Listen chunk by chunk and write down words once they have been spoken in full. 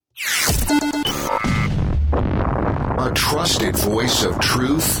a trusted voice of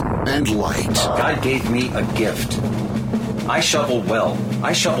truth and light. God gave me a gift. I shovel well.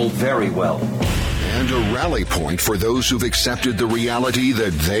 I shovel very well. And a rally point for those who've accepted the reality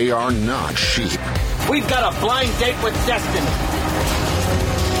that they are not sheep. We've got a blind date with destiny.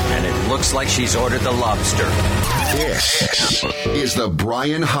 And it looks like she's ordered the lobster. This is the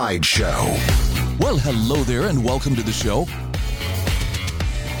Bryan Hyde Show. Well, hello there, and welcome to the show.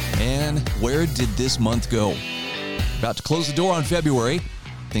 And where did this month go? About to close the door on February.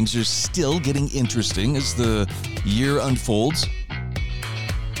 Things are still getting interesting as the year unfolds.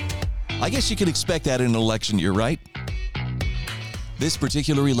 I guess you could expect that in an election year, right? This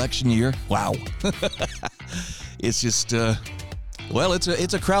particular election year, wow. It's just,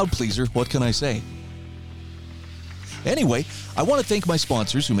 it's a crowd pleaser. What can I say? Anyway, I want to thank my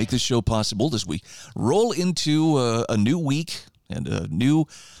sponsors who make this show possible as we roll into a new week and a new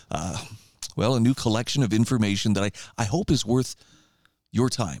collection of information that I hope is worth your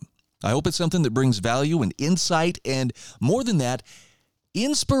time. I hope it's something that brings value and insight and, more than that,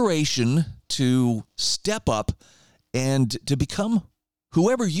 inspiration to step up and to become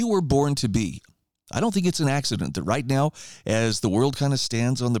whoever you were born to be. I don't think it's an accident that right now, as the world kind of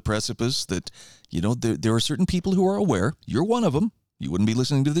stands on the precipice, that, there are certain people who are aware. You're one of them. You wouldn't be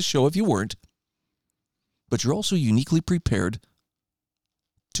listening to this show if you weren't. But you're also uniquely prepared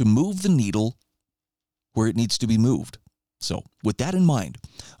to move the needle where it needs to be moved. So, with that in mind,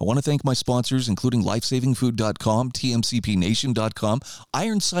 I want to thank my sponsors, including LifesavingFood.com, TMCPNation.com,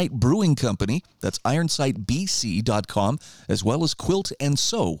 Ironsight Brewing Company, that's IronsightBC.com, as well as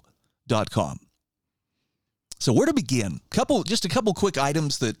QuiltandSew.com. So, where to begin? Just a couple quick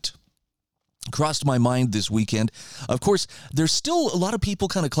items that crossed my mind this weekend. Of course, there's still a lot of people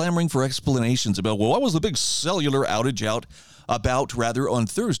kind of clamoring for explanations about, well, what was the big cellular outage on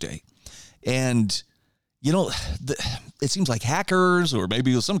Thursday? And it seems like hackers or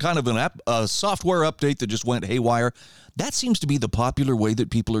maybe some kind of a software update that just went haywire. That seems to be the popular way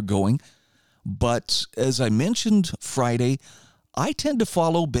that people are going. But as I mentioned Friday, I tend to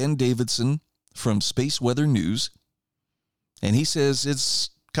follow Ben Davidson from Space Weather News. And he says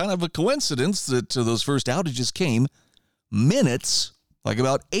it's kind of a coincidence that those first outages came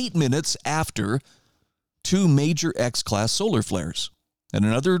about 8 minutes after two major X-class solar flares. And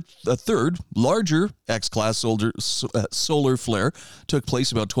a third, larger X-class solar flare took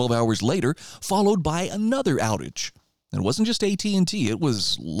place about 12 hours later, followed by another outage. And it wasn't just AT&T. It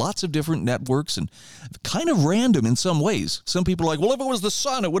was lots of different networks and kind of random in some ways. Some people are like, well, if it was the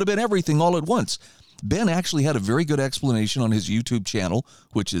sun, it would have been everything all at once. Ben actually had a very good explanation on his YouTube channel,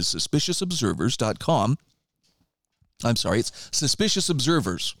 which is suspiciousobservers.com. I'm sorry, it's Suspicious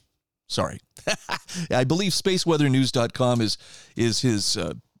Observers. Sorry. I believe spaceweathernews.com is his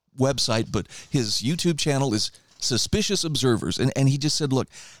website, but his YouTube channel is Suspicious Observers. And he just said, look,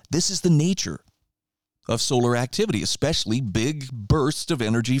 this is the nature of solar activity, especially big bursts of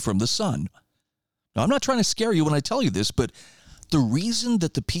energy from the sun. Now, I'm not trying to scare you when I tell you this, but the reason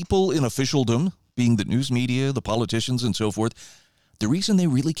that the people in officialdom, being the news media, the politicians, and so forth, the reason they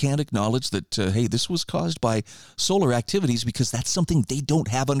really can't acknowledge that, hey, this was caused by solar activities because that's something they don't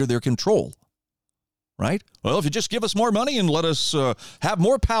have under their control, right? Well, if you just give us more money and let us have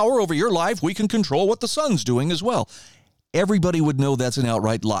more power over your life, we can control what the sun's doing as well. Everybody would know that's an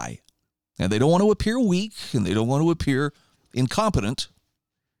outright lie. And they don't want to appear weak, and they don't want to appear incompetent.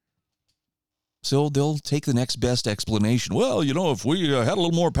 So they'll take the next best explanation. Well, if we had a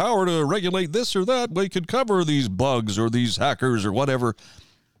little more power to regulate this or that, we could cover these bugs or these hackers or whatever.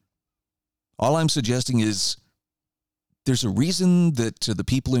 All I'm suggesting is there's a reason that the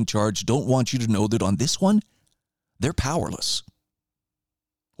people in charge don't want you to know that on this one, they're powerless.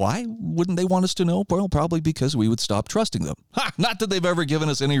 Why wouldn't they want us to know? Well, probably because we would stop trusting them. Not that they've ever given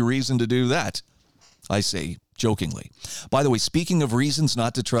us any reason to do that, I say jokingly. By the way, speaking of reasons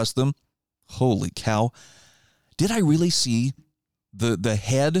not to trust them, holy cow. Did I really see the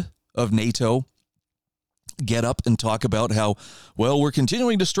head of NATO get up and talk about how, well, we're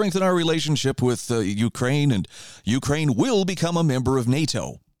continuing to strengthen our relationship with Ukraine, and Ukraine will become a member of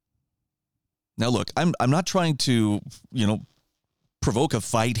NATO? Now, look, I'm not trying to, provoke a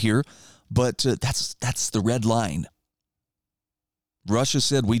fight here, but that's the red line. Russia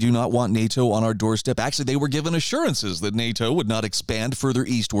said we do not want NATO on our doorstep. Actually, they were given assurances that NATO would not expand further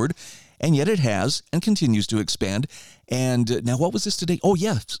eastward, and yet it has and continues to expand. And now what was this today? Oh,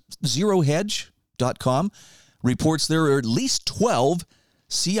 yeah, ZeroHedge.com reports there are at least 12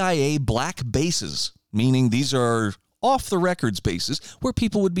 CIA black bases, meaning these are off the records basis where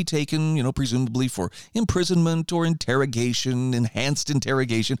people would be taken, presumably for imprisonment or interrogation, enhanced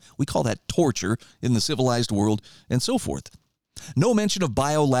interrogation. We call that torture in the civilized world, and so forth. No mention of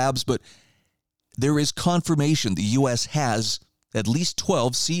biolabs, but there is confirmation the U.S. has at least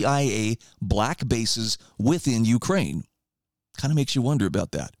 12 CIA black bases within Ukraine. Kind of makes you wonder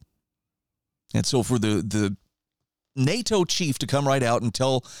about that. And so for the NATO chief to come right out and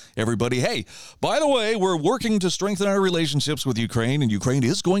tell everybody, hey, by the way, we're working to strengthen our relationships with Ukraine, and Ukraine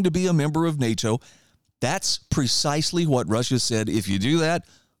is going to be a member of NATO. That's precisely what Russia said. If you do that,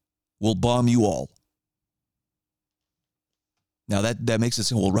 we'll bomb you all. Now, that makes it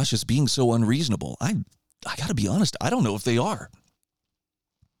say, well, Russia's being so unreasonable. I got to be honest, I don't know if they are.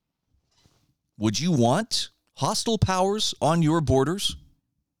 Would you want hostile powers on your borders?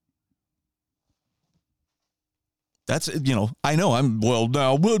 That's, I know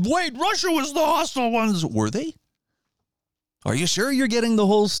wait, Russia was the hostile ones. Were they? Are you sure you're getting the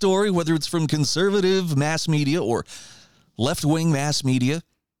whole story, whether it's from conservative mass media or left-wing mass media?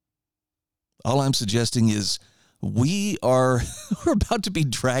 All I'm suggesting is we're about to be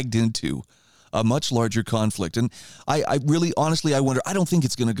dragged into a much larger conflict. And I really, honestly, I wonder, I don't think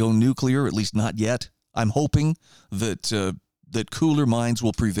it's going to go nuclear, at least not yet. I'm hoping that cooler minds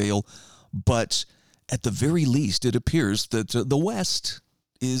will prevail. But at the very least, it appears that the West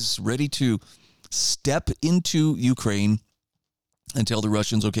is ready to step into Ukraine and tell the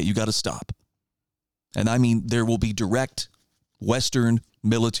Russians, okay, you got to stop. And I mean, there will be direct Western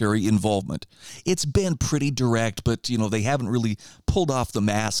military involvement. It's been pretty direct, but, they haven't really pulled off the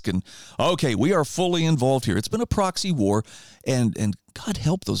mask and, okay, we are fully involved here. It's been a proxy war, and God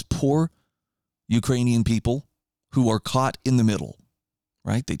help those poor Ukrainian people who are caught in the middle,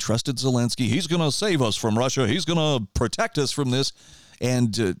 right? They trusted Zelensky. He's going to save us from Russia. He's going to protect us from this.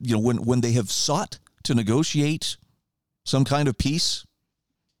 And, when they have sought to negotiate some kind of peace,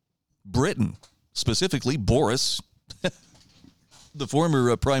 Britain, specifically Boris, the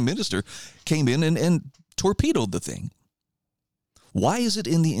former prime minister, came in and torpedoed the thing. Why is it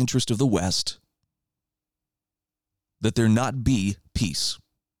in the interest of the West that there not be peace?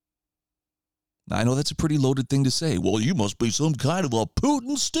 Now, I know that's a pretty loaded thing to say. Well, you must be some kind of a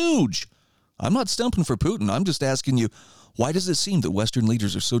Putin stooge. I'm not stumping for Putin. I'm just asking you, why does it seem that Western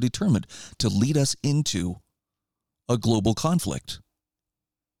leaders are so determined to lead us into a global conflict?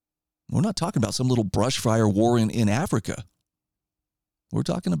 We're not talking about some little brush fire war in Africa. We're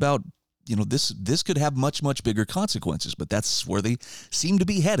talking about, this could have much, much bigger consequences, but that's where they seem to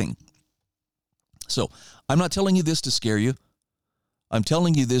be heading. So I'm not telling you this to scare you. I'm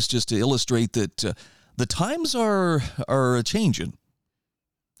telling you this just to illustrate that the times are changing.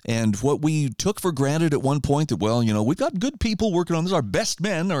 And what we took for granted at one point that, we've got good people working on this. Our best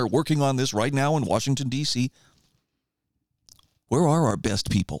men are working on this right now in Washington, D.C. Where are our best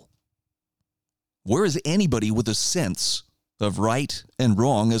people? Where is anybody with a sense of right and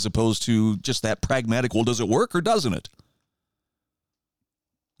wrong as opposed to just that pragmatic, well, does it work or doesn't it?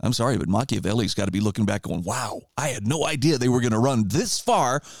 I'm sorry, but Machiavelli's got to be looking back going, wow, I had no idea they were going to run this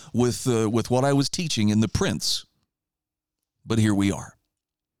far with what I was teaching in The Prince. But here we are.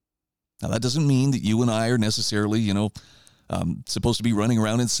 Now, that doesn't mean that you and I are necessarily, supposed to be running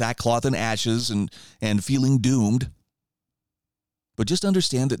around in sackcloth and ashes and feeling doomed. But just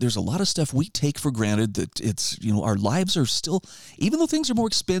understand that there's a lot of stuff we take for granted that it's, our lives are still, even though things are more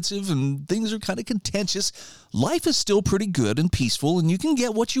expensive and things are kind of contentious, life is still pretty good and peaceful and you can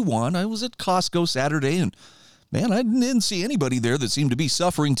get what you want. I was at Costco Saturday and, man, I didn't see anybody there that seemed to be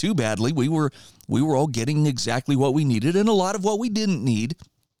suffering too badly. We were all getting exactly what we needed and a lot of what we didn't need.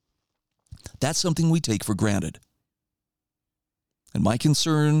 That's something we take for granted. And my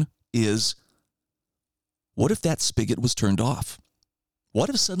concern is, what if that spigot was turned off? What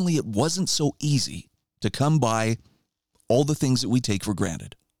if suddenly it wasn't so easy to come by all the things that we take for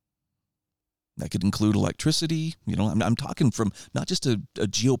granted? That could include electricity. I'm talking from not just a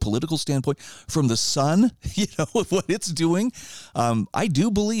geopolitical standpoint, from the sun, what it's doing. I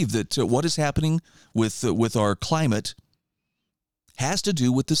do believe that what is happening with our climate has to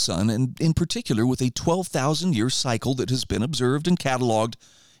do with the sun, and in particular with a 12,000-year cycle that has been observed and cataloged,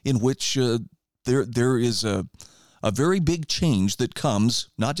 in which there is a very big change that comes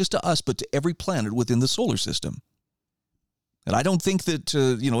not just to us, but to every planet within the solar system. And I don't think that,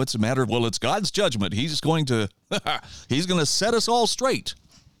 it's a matter of, well, it's God's judgment. He's going to set us all straight.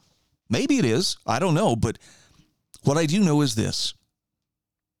 Maybe it is. I don't know. But what I do know is this.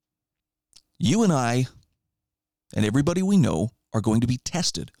 You and I and everybody we know are going to be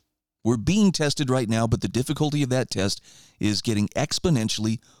tested. We're being tested right now, but the difficulty of that test is getting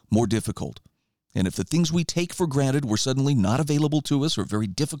exponentially more difficult. And if the things we take for granted were suddenly not available to us or very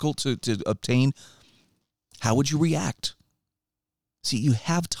difficult to obtain, how would you react? See, you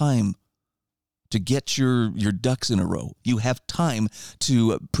have time to get your ducks in a row. You have time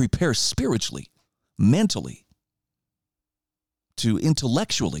to prepare spiritually, mentally, to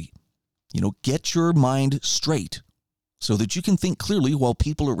intellectually, get your mind straight so that you can think clearly while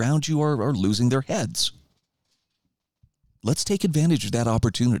people around you are losing their heads. Let's take advantage of that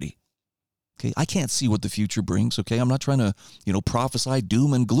opportunity. Okay, I can't see what the future brings, okay? I'm not trying to, prophesy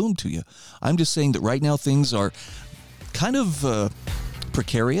doom and gloom to you. I'm just saying that right now things are kind of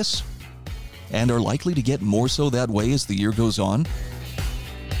precarious and are likely to get more so that way as the year goes on.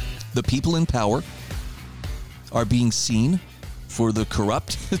 The people in power are being seen for the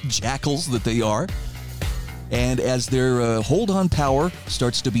corrupt jackals that they are. And as their hold on power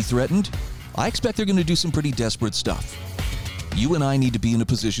starts to be threatened, I expect they're going to do some pretty desperate stuff. You and I need to be in a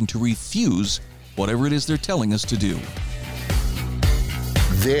position to refuse whatever it is they're telling us to do.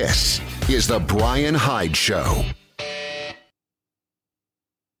 This is the Bryan Hyde Show.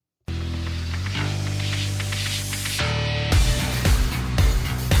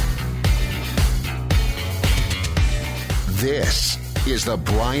 This is the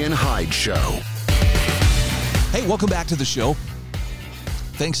Bryan Hyde Show. Hey, welcome back to the show.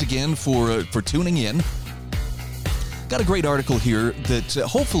 Thanks again for tuning in. Got a great article here that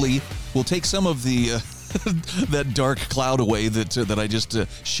hopefully will take some of the that dark cloud away that I just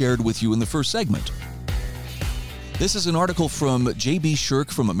shared with you in the first segment. This is an article from J.B.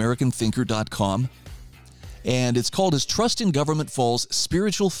 Shirk from AmericanThinker.com, and it's called "As Trust in Government Falls,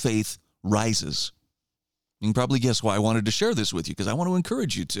 Spiritual Faith Rises." You can probably guess why I wanted to share this with you, because I want to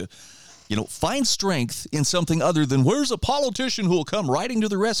encourage you to, find strength in something other than where's a politician who will come riding to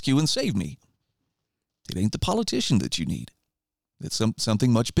the rescue and save me. It ain't the politician that you need. It's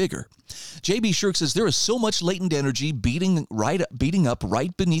something much bigger. J.B. Shirk says there is so much latent energy beating up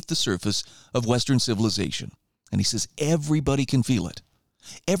right beneath the surface of Western civilization. And he says everybody can feel it.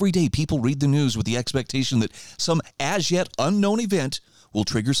 Every day people read the news with the expectation that some as yet unknown event will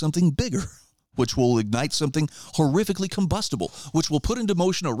trigger something bigger, which will ignite something horrifically combustible, which will put into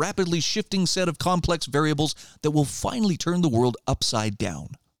motion a rapidly shifting set of complex variables that will finally turn the world upside down.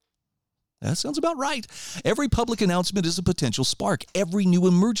 That sounds about right. Every public announcement is a potential spark. Every new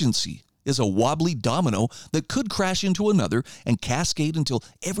emergency is a wobbly domino that could crash into another and cascade until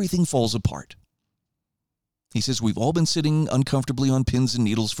everything falls apart. He says we've all been sitting uncomfortably on pins and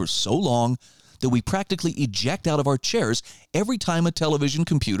needles for so long that we practically eject out of our chairs every time a television,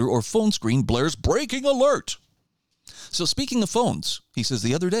 computer, or phone screen blares breaking alert. So speaking of phones, he says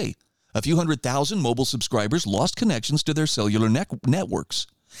the other day, a few 100,000 mobile subscribers lost connections to their cellular networks.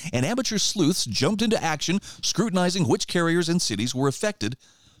 And amateur sleuths jumped into action, scrutinizing which carriers and cities were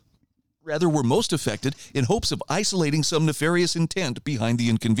most affected in hopes of isolating some nefarious intent behind the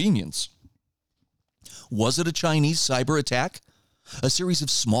inconvenience. Was it a Chinese cyber attack? A series of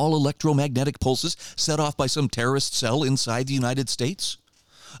small electromagnetic pulses set off by some terrorist cell inside the United States?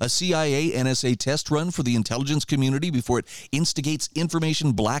 A CIA NSA test run for the intelligence community before it instigates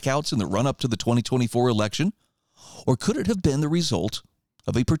information blackouts in the run-up to the 2024 election? Or could it have been the result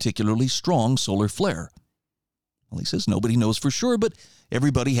of a particularly strong solar flare? Well, he says nobody knows for sure, but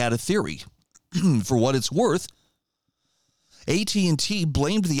everybody had a theory. For what it's worth, AT&T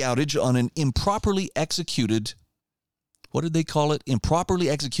blamed the outage on an improperly executed, improperly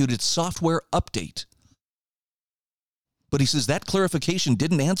executed software update. But he says that clarification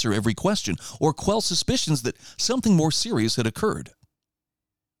didn't answer every question or quell suspicions that something more serious had occurred.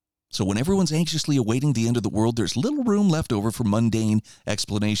 So when everyone's anxiously awaiting the end of the world, there's little room left over for mundane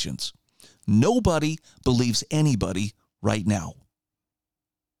explanations. Nobody believes anybody right now.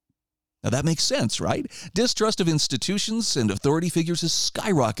 Now that makes sense, right? Distrust of institutions and authority figures has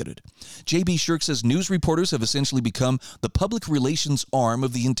skyrocketed. J.B. Shirk says news reporters have essentially become the public relations arm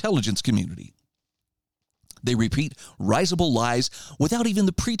of the intelligence community. They repeat risible lies without even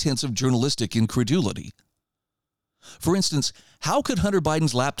the pretense of journalistic incredulity. For instance, how could Hunter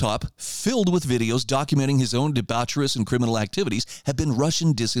Biden's laptop, filled with videos documenting his own debaucherous and criminal activities, have been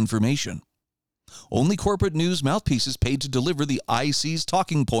Russian disinformation? Only corporate news mouthpieces paid to deliver the IC's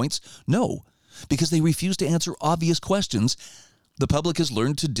talking points? No, because they refuse to answer obvious questions. The public has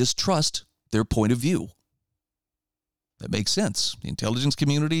learned to distrust their point of view. That makes sense. The intelligence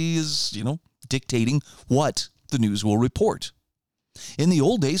community is, dictating what the news will report. In the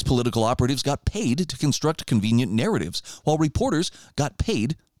old days, political operatives got paid to construct convenient narratives, while reporters got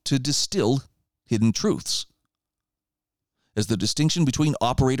paid to distill hidden truths. As the distinction between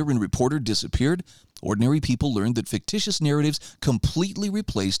operator and reporter disappeared, ordinary people learned that fictitious narratives completely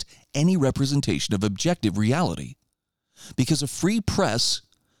replaced any representation of objective reality. Because a free press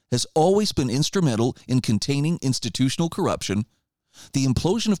has always been instrumental in containing institutional corruption, the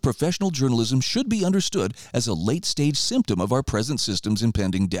implosion of professional journalism should be understood as a late-stage symptom of our present system's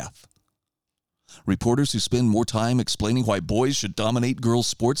impending death. Reporters who spend more time explaining why boys should dominate girls'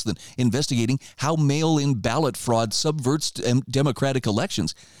 sports than investigating how mail-in ballot fraud subverts democratic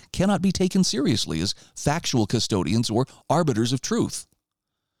elections cannot be taken seriously as factual custodians or arbiters of truth.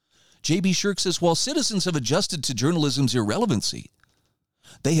 J.B. Shirk says, while citizens have adjusted to journalism's irrelevancy,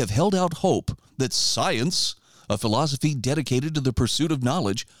 they have held out hope that science, a philosophy dedicated to the pursuit of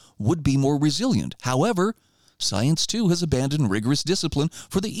knowledge, would be more resilient. However, science, too, has abandoned rigorous discipline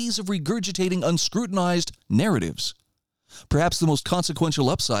for the ease of regurgitating unscrutinized narratives. Perhaps the most consequential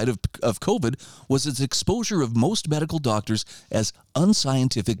upside of COVID was its exposure of most medical doctors as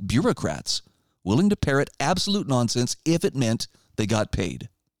unscientific bureaucrats, willing to parrot absolute nonsense if it meant they got paid.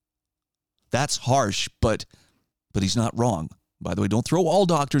 That's harsh, but he's not wrong. By the way, don't throw all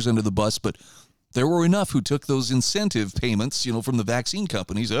doctors under the bus, but there were enough who took those incentive payments, from the vaccine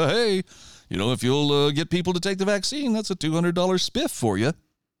companies. Hey, if you'll get people to take the vaccine, that's a $200 spiff for you.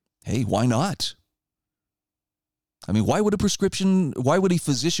 Hey, why not? I mean, why would a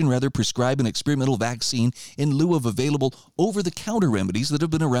physician prescribe an experimental vaccine in lieu of available over-the-counter remedies that have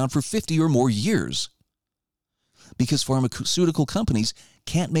been around for 50 or more years? Because pharmaceutical companies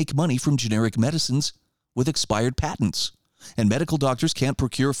can't make money from generic medicines with expired patents. And medical doctors can't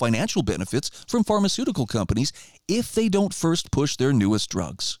procure financial benefits from pharmaceutical companies if they don't first push their newest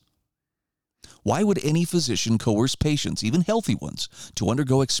drugs. Why would any physician coerce patients, even healthy ones, to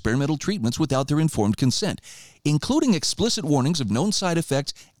undergo experimental treatments without their informed consent, including explicit warnings of known side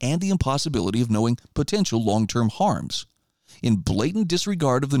effects and the impossibility of knowing potential long-term harms, in blatant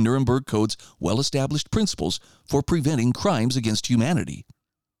disregard of the Nuremberg Code's well-established principles for preventing crimes against humanity?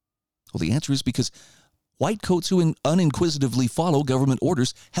 Well, the answer is because white coats who uninquisitively follow government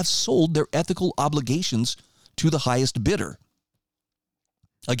orders have sold their ethical obligations to the highest bidder.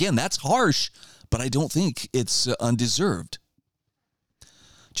 Again, that's harsh, but I don't think it's undeserved.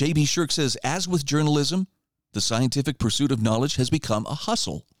 J.B. Shirk says, as with journalism, the scientific pursuit of knowledge has become a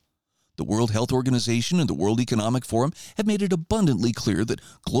hustle. The World Health Organization and the World Economic Forum have made it abundantly clear that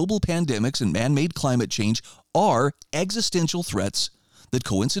global pandemics and man-made climate change are existential threats that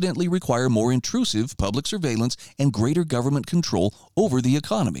coincidentally require more intrusive public surveillance and greater government control over the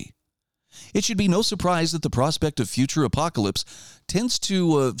economy. It should be no surprise that the prospect of future apocalypse tends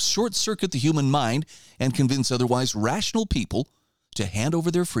to short-circuit the human mind and convince otherwise rational people to hand over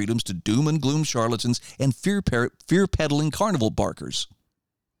their freedoms to doom and gloom charlatans and fear-peddling carnival barkers.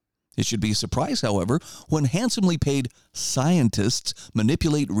 It should be a surprise, however, when handsomely paid scientists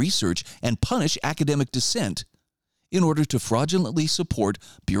manipulate research and punish academic dissent in order to fraudulently support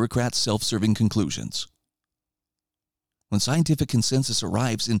bureaucrats' self-serving conclusions. When scientific consensus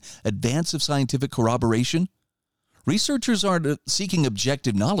arrives in advance of scientific corroboration, researchers aren't seeking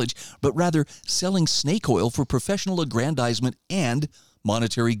objective knowledge, but rather selling snake oil for professional aggrandizement and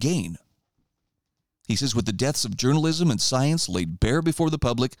monetary gain. He says, with the deaths of journalism and science laid bare before the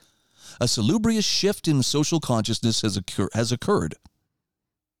public, a salubrious shift in social consciousness has occurred.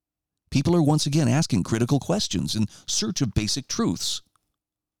 People are once again asking critical questions in search of basic truths.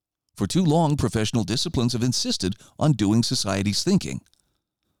 For too long, professional disciplines have insisted on doing society's thinking.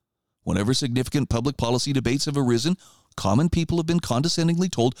 Whenever significant public policy debates have arisen, common people have been condescendingly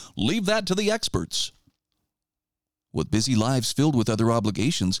told, leave that to the experts. With busy lives filled with other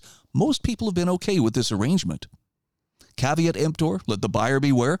obligations, most people have been okay with this arrangement. Caveat emptor, let the buyer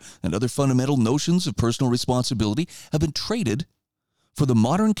beware, and other fundamental notions of personal responsibility have been traded for the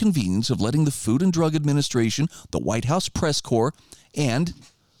modern convenience of letting the Food and Drug Administration, the White House Press Corps, and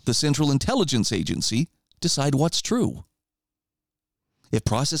the Central Intelligence Agency decide what's true. If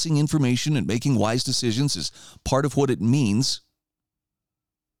processing information and making wise decisions is part of what it means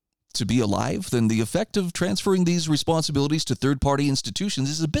to be alive, then the effect of transferring these responsibilities to third-party institutions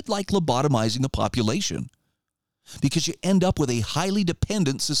is a bit like lobotomizing a population, because you end up with a highly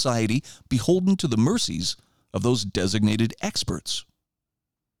dependent society beholden to the mercies of those designated experts.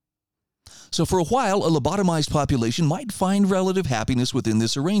 So for a while, a lobotomized population might find relative happiness within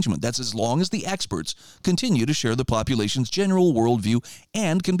this arrangement. That's as long as the experts continue to share the population's general worldview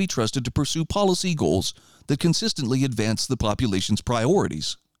and can be trusted to pursue policy goals that consistently advance the population's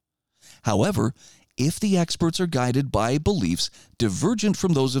priorities. However, if the experts are guided by beliefs divergent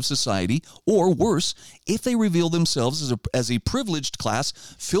from those of society, or worse, if they reveal themselves as a privileged class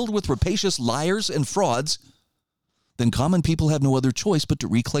filled with rapacious liars and frauds, then common people have no other choice but to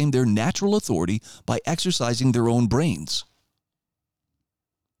reclaim their natural authority by exercising their own brains.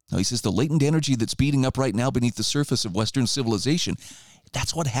 Now, he says the latent energy that's beating up right now beneath the surface of Western civilization,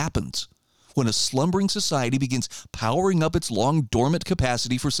 that's what happens when a slumbering society begins powering up its long dormant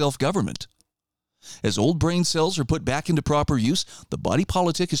capacity for self-government. As old brain cells are put back into proper use, the body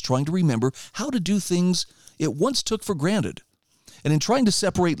politic is trying to remember how to do things it once took for granted. And in trying to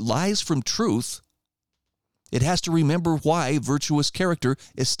separate lies from truth, it has to remember why virtuous character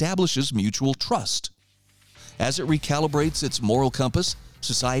establishes mutual trust. As it recalibrates its moral compass,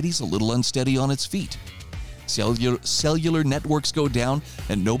 society's a little unsteady on its feet. Cellular networks go down,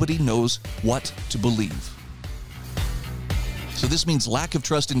 and nobody knows what to believe. So this means lack of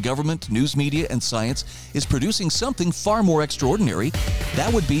trust in government, news media, and science is producing something far more extraordinary.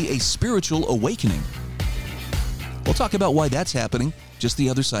 That would be a spiritual awakening. We'll talk about why that's happening just the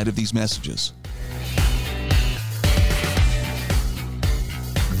other side of these messages.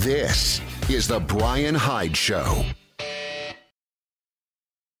 This is the Bryan Hyde Show.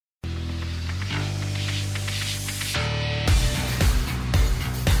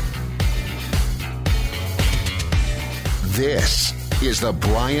 This is the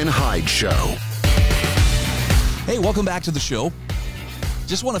Bryan Hyde Show. Hey, welcome back to the show.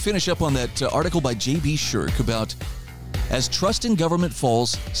 Just want to finish up on that article by J.B. Shirk about as trust in government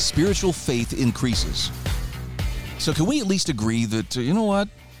falls, spiritual faith increases. So can we at least agree that, you know what?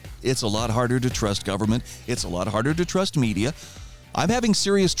 It's a lot harder to trust government. It's a lot harder to trust media. I'm having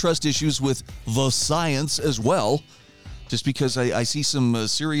serious trust issues with the science as well, just because I see some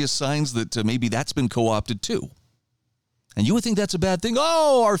serious signs that maybe that's been co-opted too. And you would think that's a bad thing.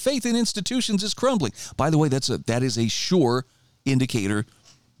 Oh, our faith in institutions is crumbling. By the way, that is a sure indicator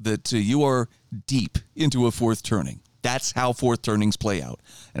that you are deep into a fourth turning. That's how fourth turnings play out,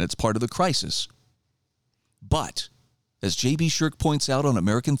 and it's part of the crisis. But, as J.B. Shirk points out on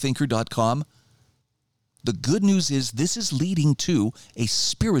AmericanThinker.com, the good news is this is leading to a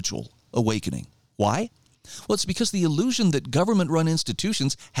spiritual awakening. Why? Well, it's because the illusion that government-run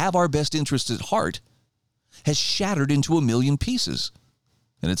institutions have our best interests at heart has shattered into a million pieces,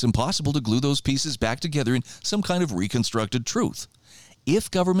 and it's impossible to glue those pieces back together in some kind of reconstructed truth.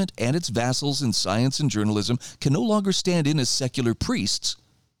 If government and its vassals in science and journalism can no longer stand in as secular priests,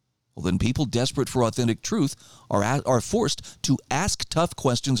 well, then people desperate for authentic truth are forced to ask tough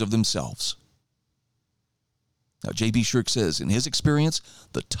questions of themselves. Now, J.B. Shirk says, in his experience,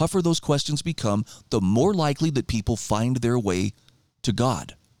 the tougher those questions become, the more likely that people find their way to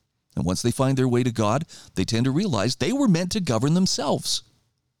God. And once they find their way to God, they tend to realize they were meant to govern themselves.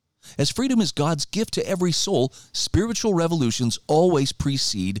 As freedom is God's gift to every soul, spiritual revolutions always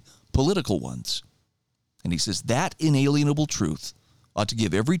precede political ones. And he says that inalienable truth ought to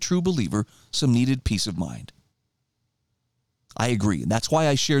give every true believer some needed peace of mind. I agree, and that's why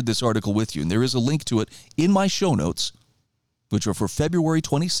I shared this article with you, and there is a link to it in my show notes, which are for February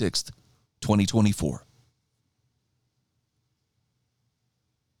 26th, 2024.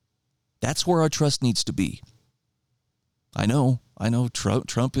 That's where our trust needs to be. I know.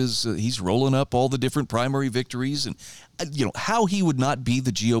 Trump is, he's rolling up all the different primary victories, and, how he would not be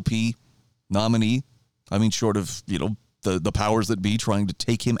the GOP nominee, I mean, short of, the powers that be trying to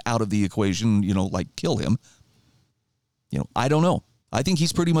take him out of the equation, like kill him. I don't know. I think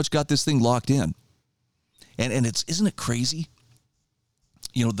he's pretty much got this thing locked in. And isn't it crazy?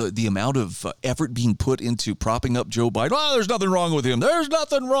 The amount of effort being put into propping up Joe Biden. Oh, there's nothing wrong with him. There's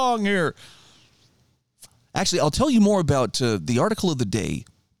nothing wrong here. Actually, I'll tell you more about the article of the day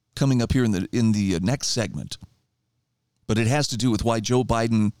coming up here in the next segment. But it has to do with why Joe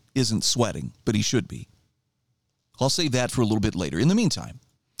Biden isn't sweating, but he should be. I'll save that for a little bit later. In the meantime,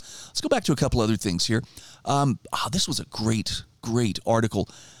 let's go back to a couple other things here. This was a great article.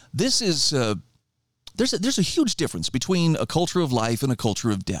 This is there's a huge difference between a culture of life and a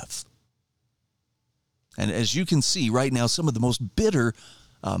culture of death. And as you can see right now, some of the most bitter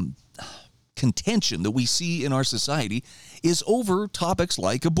contention that we see in our society is over topics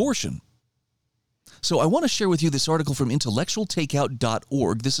like abortion. So I want to share with you this article from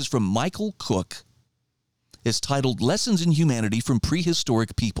intellectualtakeout.org. This is from Michael Cook. It's titled Lessons in Humanity from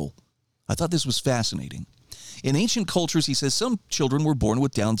Prehistoric People. I thought this was fascinating. In ancient cultures, he says, some children were born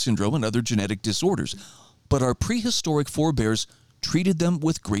with Down syndrome and other genetic disorders, but our prehistoric forebears treated them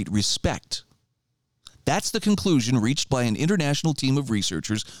with great respect. That's the conclusion reached by an international team of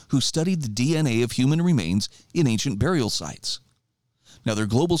researchers who studied the DNA of human remains in ancient burial sites. Now, their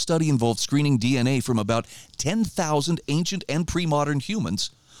global study involved screening DNA from about 10,000 ancient and pre-modern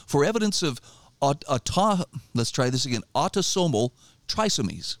humans for evidence of autosomal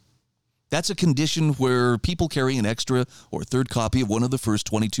trisomies. That's a condition where people carry an extra or third copy of one of the first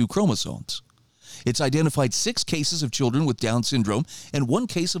 22 chromosomes. It's identified 6 cases of children with Down syndrome and 1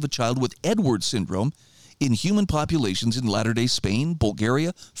 case of a child with Edwards syndrome in human populations in latter-day Spain,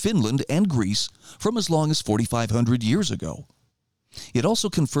 Bulgaria, Finland, and Greece from as long as 4,500 years ago. It also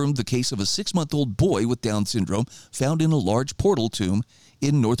confirmed the case of a 6-month-old boy with Down syndrome found in a large portal tomb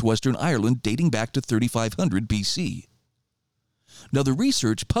in northwestern Ireland dating back to 3500 BC. Now, the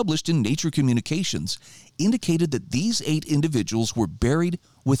research published in Nature Communications indicated that these 8 individuals were buried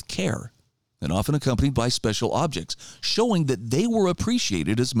with care and often accompanied by special objects, showing that they were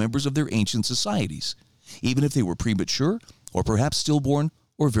appreciated as members of their ancient societies, even if they were premature or perhaps stillborn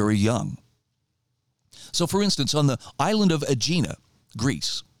or very young. So, for instance, on the island of Aegina,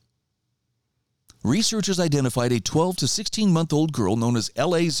 Greece, researchers identified a 12 to 16-month-old girl known as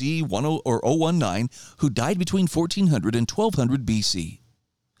LAZ-019 who died between 1400 and 1200 BC.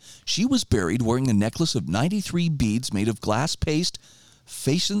 She was buried wearing a necklace of 93 beads made of glass paste,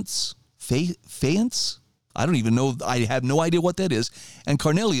 faience, I don't even know, I have no idea what that is, and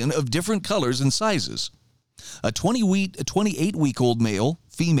carnelian of different colors and sizes. A 28-week-old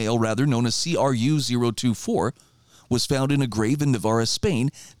female, known as CRU-024, was found in a grave in Navarra, Spain,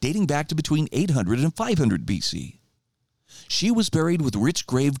 dating back to between 800 and 500 BC. She was buried with rich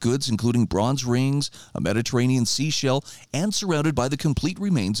grave goods, including bronze rings, a Mediterranean seashell, and surrounded by the complete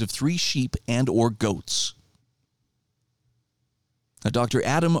remains of 3 sheep and/or goats. Now, Dr.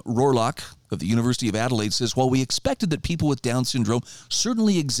 Adam Rohrlach of the University of Adelaide says, while we expected that people with Down syndrome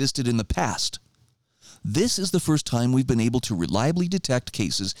certainly existed in the past, this is the first time we've been able to reliably detect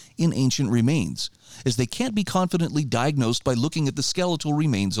cases in ancient remains, as they can't be confidently diagnosed by looking at the skeletal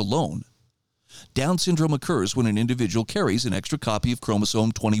remains alone. Down syndrome occurs when an individual carries an extra copy of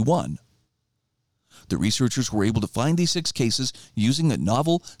chromosome 21. The researchers were able to find these 6 cases using a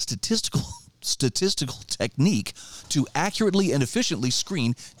novel statistical technique to accurately and efficiently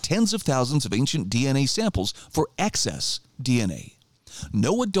screen tens of thousands of ancient DNA samples for excess DNA.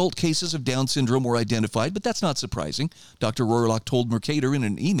 No adult cases of Down syndrome were identified, but that's not surprising. Dr. Rohrlach told Mercator in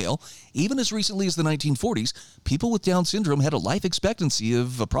an email, even as recently as the 1940s, people with Down syndrome had a life expectancy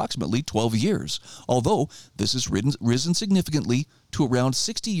of approximately 12 years, although this has risen significantly to around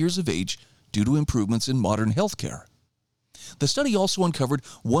 60 years of age due to improvements in modern healthcare. The study also uncovered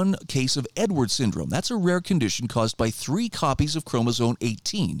 1 case of Edwards syndrome. That's a rare condition caused by 3 copies of chromosome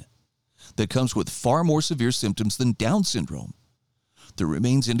 18 that comes with far more severe symptoms than Down syndrome. The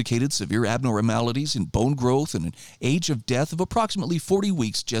remains indicated severe abnormalities in bone growth and an age of death of approximately 40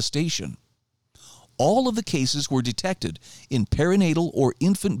 weeks gestation. All of the cases were detected in perinatal or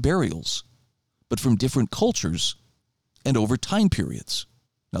infant burials, but from different cultures and over time periods.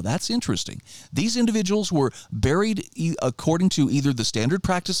 Now, that's interesting. These individuals were buried according to either the standard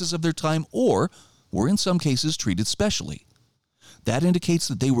practices of their time or were in some cases treated specially. That indicates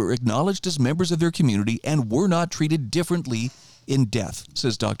that they were acknowledged as members of their community and were not treated differently in death,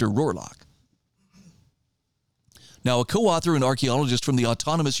 says Dr. Rohrlach. Now, a co-author and archaeologist from the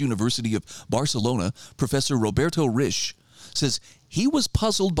Autonomous University of Barcelona, Professor Roberto Risch, says he was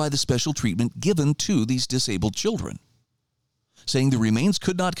puzzled by the special treatment given to these disabled children, saying the remains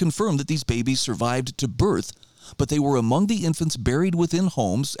could not confirm that these babies survived to birth, but they were among the infants buried within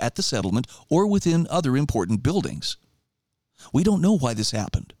homes at the settlement or within other important buildings. We don't know why this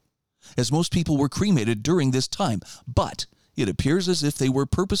happened, as most people were cremated during this time, but it appears as if they were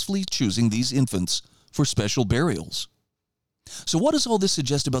purposefully choosing these infants for special burials. So what does all this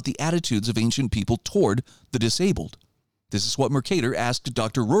suggest about the attitudes of ancient people toward the disabled? This is what Mercator asked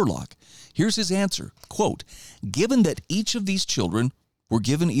Dr. Rohrlach. Here's his answer, quote, given that each of these children were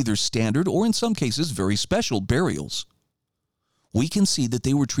given either standard or in some cases very special burials, we can see that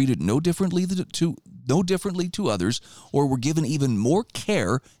they were treated no differently to others or were given even more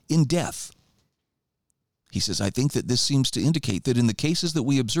care in death. He says, I think that this seems to indicate that in the cases that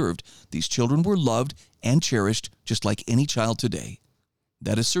we observed, these children were loved and cherished just like any child today.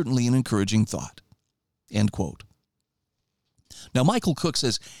 That is certainly an encouraging thought. End quote. Now, Michael Cook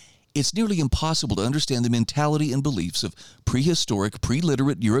says, it's nearly impossible to understand the mentality and beliefs of prehistoric,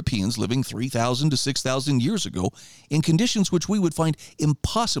 pre-literate Europeans living 3,000 to 6,000 years ago in conditions which we would find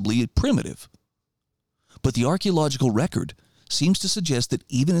impossibly primitive. But the archaeological record seems to suggest that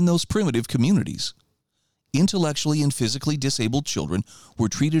even in those primitive communities, intellectually and physically disabled children were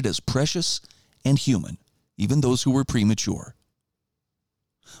treated as precious and human, even those who were premature.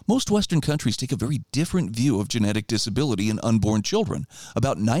 Most Western countries take a very different view of genetic disability in unborn children.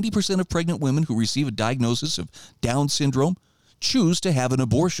 About 90% of pregnant women who receive a diagnosis of Down syndrome choose to have an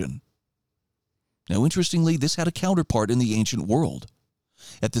abortion. Now, interestingly, this had a counterpart in the ancient world.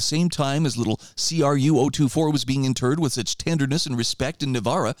 At the same time as little CRU-024 was being interred with such tenderness and respect in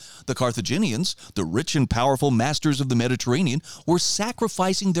Navarra, the Carthaginians, the rich and powerful masters of the Mediterranean, were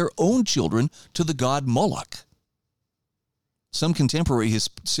sacrificing their own children to the god Moloch. Some contemporary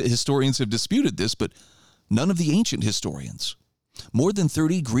historians have disputed this, but none of the ancient historians. More than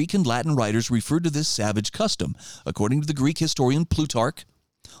 30 Greek and Latin writers referred to this savage custom. According to the Greek historian Plutarch,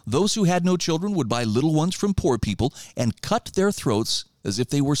 those who had no children would buy little ones from poor people and cut their throats as if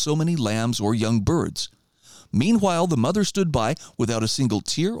they were so many lambs or young birds. Meanwhile, the mother stood by without a single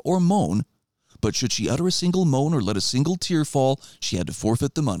tear or moan, but should she utter a single moan or let a single tear fall, she had to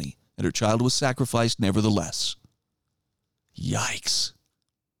forfeit the money, and her child was sacrificed nevertheless. Yikes.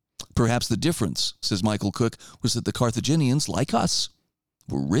 Perhaps the difference, says Michael Cook, was that the Carthaginians, like us,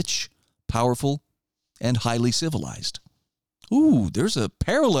 were rich, powerful, and highly civilized. Ooh, there's a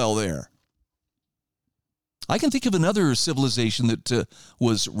parallel there. I can think of another civilization that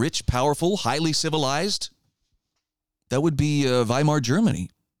was rich, powerful, highly civilized. That would be Weimar Germany.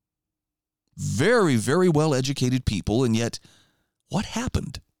 Very, very well-educated people, and yet, what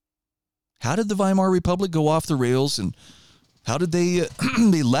happened? How did the Weimar Republic go off the rails, and how did they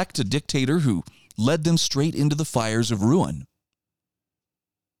elect a dictator who led them straight into the fires of ruin?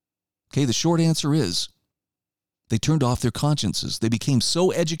 Okay, the short answer is they turned off their consciences. They became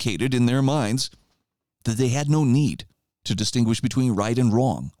so educated in their minds that they had no need to distinguish between right and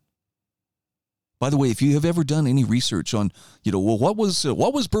wrong. By the way, if you have ever done any research on, what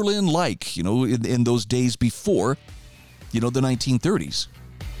was Berlin like, in those days before, the 1930s?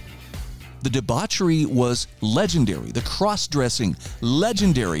 The debauchery was legendary. The cross-dressing,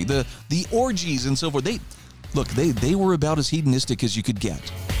 legendary. The orgies and so forth. They were about as hedonistic as you could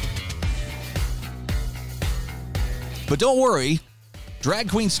get. But don't worry, Drag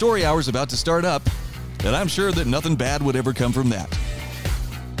Queen Story Hour is about to start up, and I'm sure that nothing bad would ever come from that.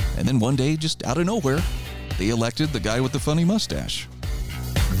 And then one day, just out of nowhere, they elected the guy with the funny mustache.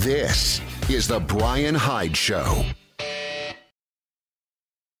 This is the Bryan Hyde Show.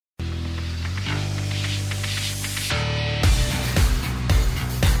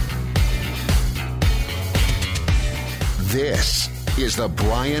 This is the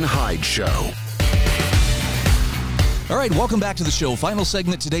Bryan Hyde Show. All right, welcome back to the show. Final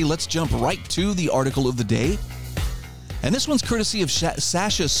segment today. Let's jump right to the article of the day. And this one's courtesy of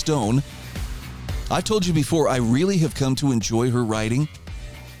Sasha Stone. I've told you before, I really have come to enjoy her writing.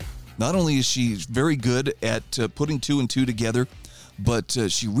 Not only is she very good at putting two and two together, but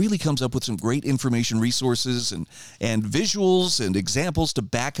she really comes up with some great information resources and visuals and examples to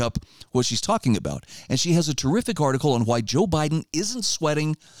back up what she's talking about. And she has a terrific article on why Joe Biden isn't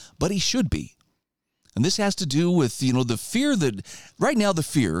sweating, but he should be. And this has to do with, the fear that, right now the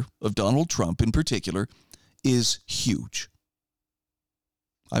fear of Donald Trump in particular is huge.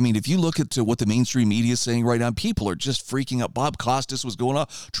 I mean, if you look at what the mainstream media is saying right now, people are just freaking out. Bob Costas was going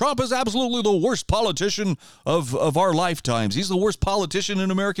off. Trump is absolutely the worst politician of our lifetimes. He's the worst politician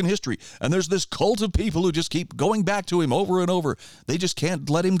in American history. And there's this cult of people who just keep going back to him over and over. They just can't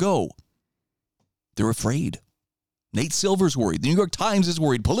let him go. They're afraid. Nate Silver's worried. The New York Times is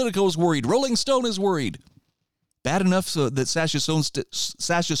worried. Politico is worried. Rolling Stone is worried. Bad enough so that Sasha Stone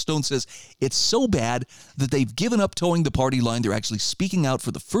says it's so bad that they've given up towing the party line. They're actually speaking out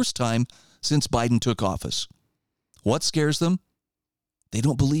for the first time since Biden took office. What scares them? They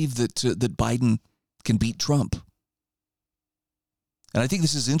don't believe that Biden can beat Trump. And I think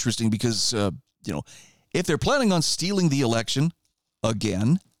this is interesting because, if they're planning on stealing the election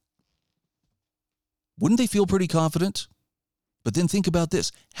again, wouldn't they feel pretty confident? But then think about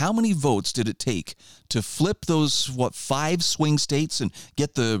this. How many votes did it take to flip those, 5 swing states and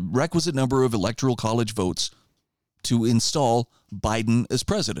get the requisite number of electoral college votes to install Biden as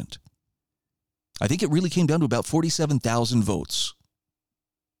president? I think it really came down to about 47,000 votes.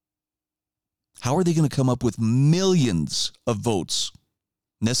 How are they going to come up with millions of votes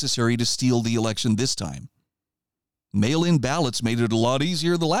necessary to steal the election this time? Mail-in ballots made it a lot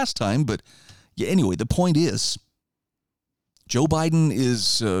easier the last time, but anyway, the point is, Joe Biden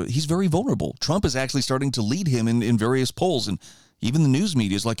he's very vulnerable. Trump is actually starting to lead him in various polls, and even the news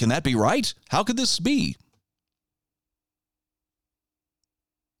media is like, can that be right? How could this be?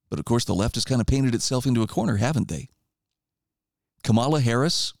 But of course, the left has kind of painted itself into a corner, haven't they? Kamala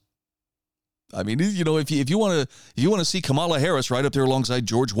Harris. I mean, if you want to see Kamala Harris right up there alongside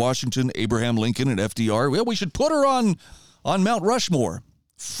George Washington, Abraham Lincoln, and FDR, well, we should put her on Mount Rushmore.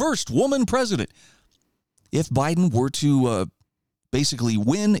 First woman president. If Biden were to basically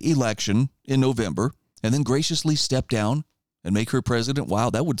win election in November and then graciously step down and make her president, wow,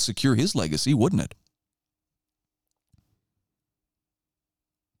 that would secure his legacy, wouldn't it?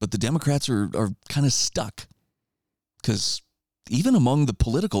 But the Democrats are kind of stuck because even among the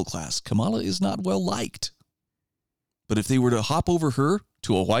political class, Kamala is not well liked. But if they were to hop over her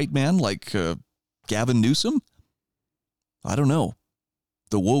to a white man like Gavin Newsom, I don't know.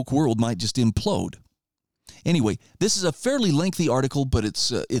 The woke world might just implode. Anyway, this is a fairly lengthy article, but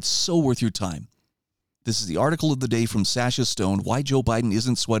it's so worth your time. This is the article of the day from Sasha Stone, Why Joe Biden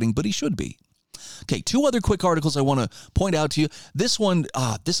Isn't Sweating, but He Should Be. Okay, two other quick articles I want to point out to you. This one,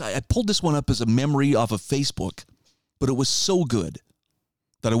 I pulled this one up as a memory off of Facebook, but it was so good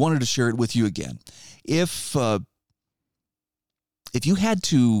that I wanted to share it with you again. If you had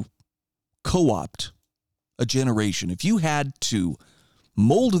to co-opt a generation, if you had to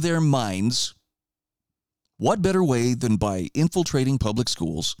mold their minds, what better way than by infiltrating public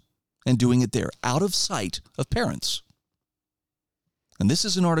schools and doing it there, out of sight of parents? And this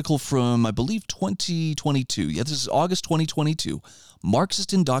is an article from, I believe, 2022. Yeah, this is August 2022.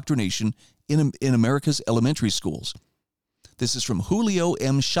 Marxist Indoctrination in America's Elementary Schools. This is from Julio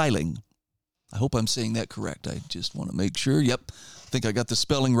M. Schilling. I hope I'm saying that correct. I just want to make sure. Yep, I think I got the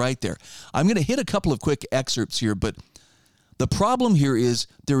spelling right there. I'm going to hit a couple of quick excerpts here, but the problem here is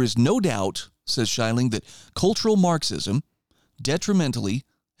there is no doubt, says Schilling, that cultural Marxism detrimentally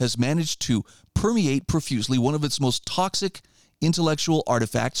has managed to permeate profusely one of its most toxic intellectual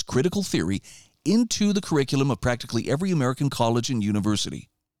artifacts, critical theory, into the curriculum of practically every American college and university.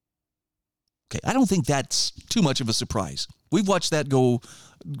 Okay, I don't think that's too much of a surprise. We've watched that go,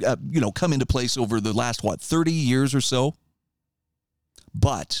 come into place over the last, 30 years or so?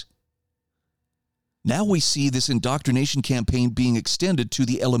 But now we see this indoctrination campaign being extended to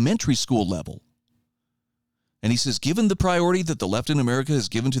the elementary school level. And he says, given the priority that the left in America has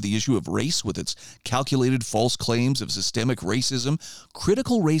given to the issue of race with its calculated false claims of systemic racism,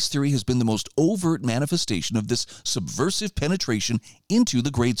 critical race theory has been the most overt manifestation of this subversive penetration into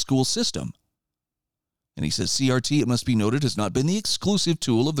the grade school system. And he says, CRT, it must be noted, has not been the exclusive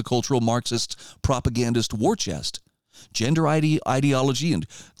tool of the cultural Marxist propagandist war chest. Gender ideology and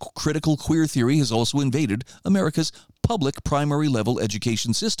critical queer theory has also invaded America's public primary level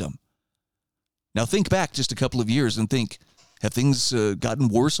education system. Now think back just a couple of years and think, have things gotten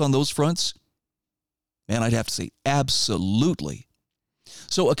worse on those fronts? Man, I'd have to say absolutely.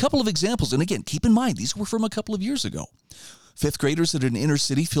 So a couple of examples, and again, keep in mind, these were from a couple of years ago. Fifth graders at an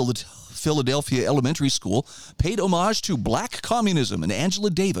inner-city Philadelphia elementary school paid homage to black communism and Angela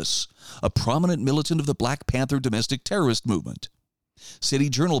Davis, a prominent militant of the Black Panther domestic terrorist movement. City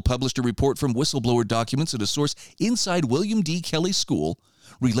Journal published a report from whistleblower documents at a source inside William D. Kelly School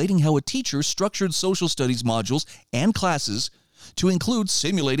relating how a teacher structured social studies modules and classes to include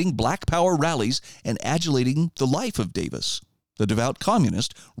simulating Black Power rallies and adulating the life of Davis, the devout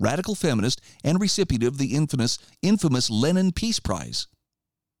communist, radical feminist, and recipient of the infamous Lenin Peace Prize.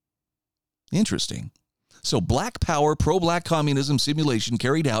 Interesting. So Black Power, pro-black communism simulation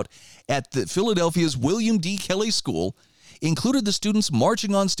carried out at the Philadelphia's William D. Kelly School included the students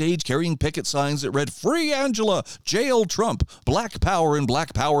marching on stage carrying picket signs that read, "Free Angela, Jail Trump, Black Power and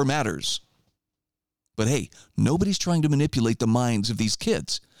Black Power Matters." But hey, nobody's trying to manipulate the minds of these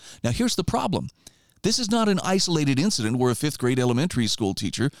kids. Now here's the problem. This is not an isolated incident where a fifth grade elementary school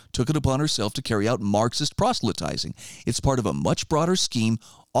teacher took it upon herself to carry out Marxist proselytizing. It's part of a much broader scheme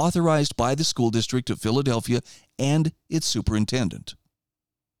authorized by the school district of Philadelphia and its superintendent.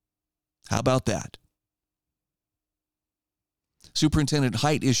 How about that? Superintendent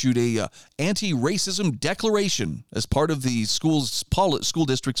Hyde issued a anti-racism declaration as part of the school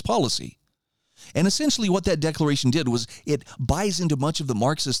district's policy. And essentially what that declaration did was it buys into much of the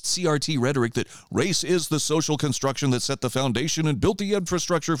Marxist CRT rhetoric that race is the social construction that set the foundation and built the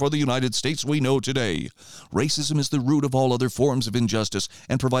infrastructure for the United States we know today. Racism is the root of all other forms of injustice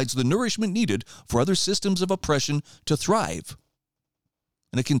and provides the nourishment needed for other systems of oppression to thrive.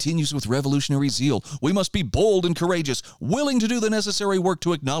 And it continues with revolutionary zeal. We must be bold and courageous, willing to do the necessary work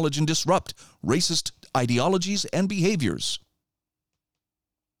to acknowledge and disrupt racist ideologies and behaviors.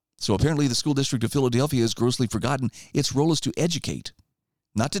 So apparently the school district of Philadelphia has grossly forgotten its role is to educate,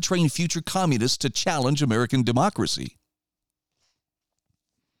 not to train future communists to challenge American democracy.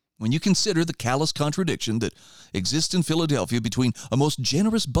 When you consider the callous contradiction that exists in Philadelphia between a most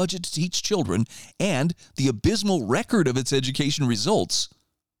generous budget to teach children and the abysmal record of its education results,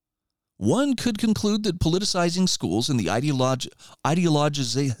 one could conclude that politicizing schools and the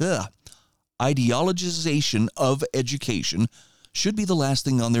ideologization of education should be the last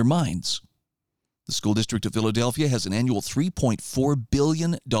thing on their minds. The school district of Philadelphia has an annual $3.4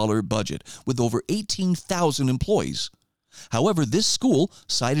 billion budget with over 18,000 employees. However, this school,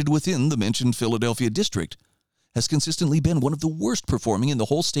 cited within the mentioned Philadelphia district, has consistently been one of the worst performing in the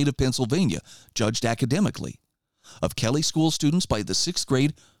whole state of Pennsylvania, judged academically. Of Kelly School students by the 6th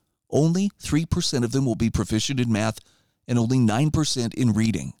grade, only 3% of them will be proficient in math and only 9% in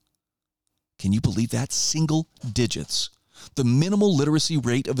reading. Can you believe that? Single digits. The minimal literacy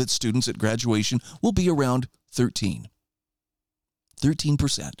rate of its students at graduation will be around 13%.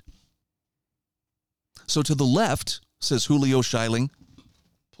 So to the left, says Julio Schilling,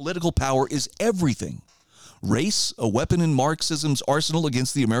 political power is everything. Race, a weapon in Marxism's arsenal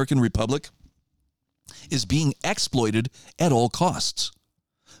against the American Republic, is being exploited at all costs.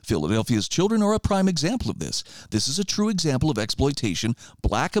 Philadelphia's children are a prime example of this. This is a true example of exploitation.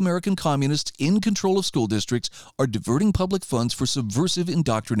 Black American communists in control of school districts are diverting public funds for subversive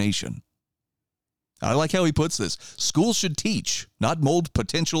indoctrination. I like how he puts this. Schools should teach, not mold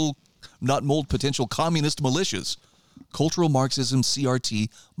potential communist militias. Cultural Marxism, CRT,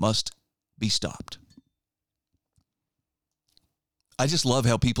 must be stopped. I just love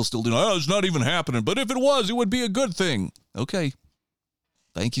how people still do, it's not even happening, but if it was, it would be a good thing. Okay.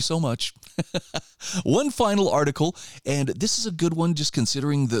 Thank you so much. One final article, and this is a good one just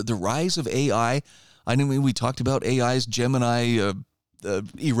considering the rise of AI. I mean, we talked about AI's Gemini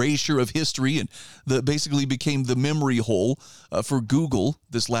erasure of history, and that basically became the memory hole for Google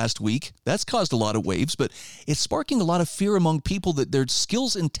this last week. That's caused a lot of waves, but it's sparking a lot of fear among people that their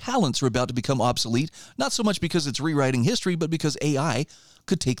skills and talents are about to become obsolete, not so much because it's rewriting history, but because AI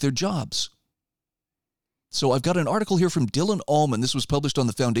could take their jobs. So I've got an article here from Dylan Allman. This was published on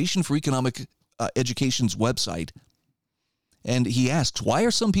the Foundation for Economic Education's website. And he asks, why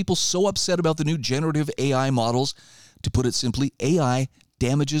are some people so upset about the new generative AI models? To put it simply, AI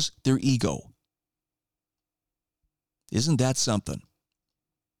damages their ego. Isn't that something?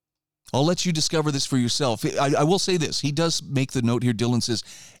 I'll let you discover this for yourself. I will say this. He does make the note here. Dylan says,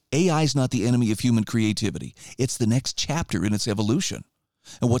 AI is not the enemy of human creativity. It's the next chapter in its evolution.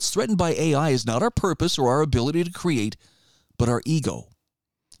 And what's threatened by AI is not our purpose or our ability to create, but our ego.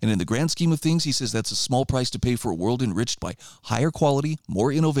 And in the grand scheme of things, he says that's a small price to pay for a world enriched by higher quality,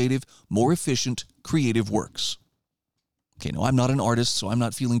 more innovative, more efficient, creative works. Okay, no, I'm not an artist, so I'm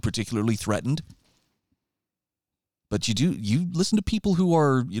not feeling particularly threatened. But you listen to people who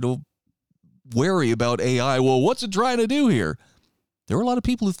are, wary about AI. Well, what's it trying to do here? There are a lot of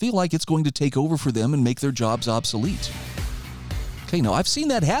people who feel like it's going to take over for them and make their jobs obsolete. Okay, now I've seen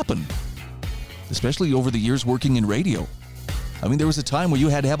that happen, especially over the years working in radio. I mean, there was a time where you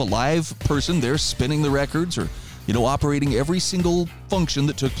had to have a live person there spinning the records or, operating every single function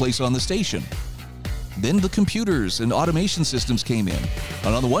that took place on the station. Then the computers and automation systems came in.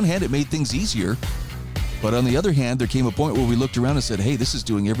 And on the one hand, it made things easier. But on the other hand, there came a point where we looked around and said, hey, this is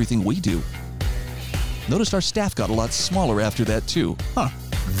doing everything we do. Noticed our staff got a lot smaller after that, too.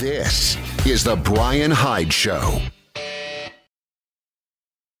 This is the Bryan Hyde Show.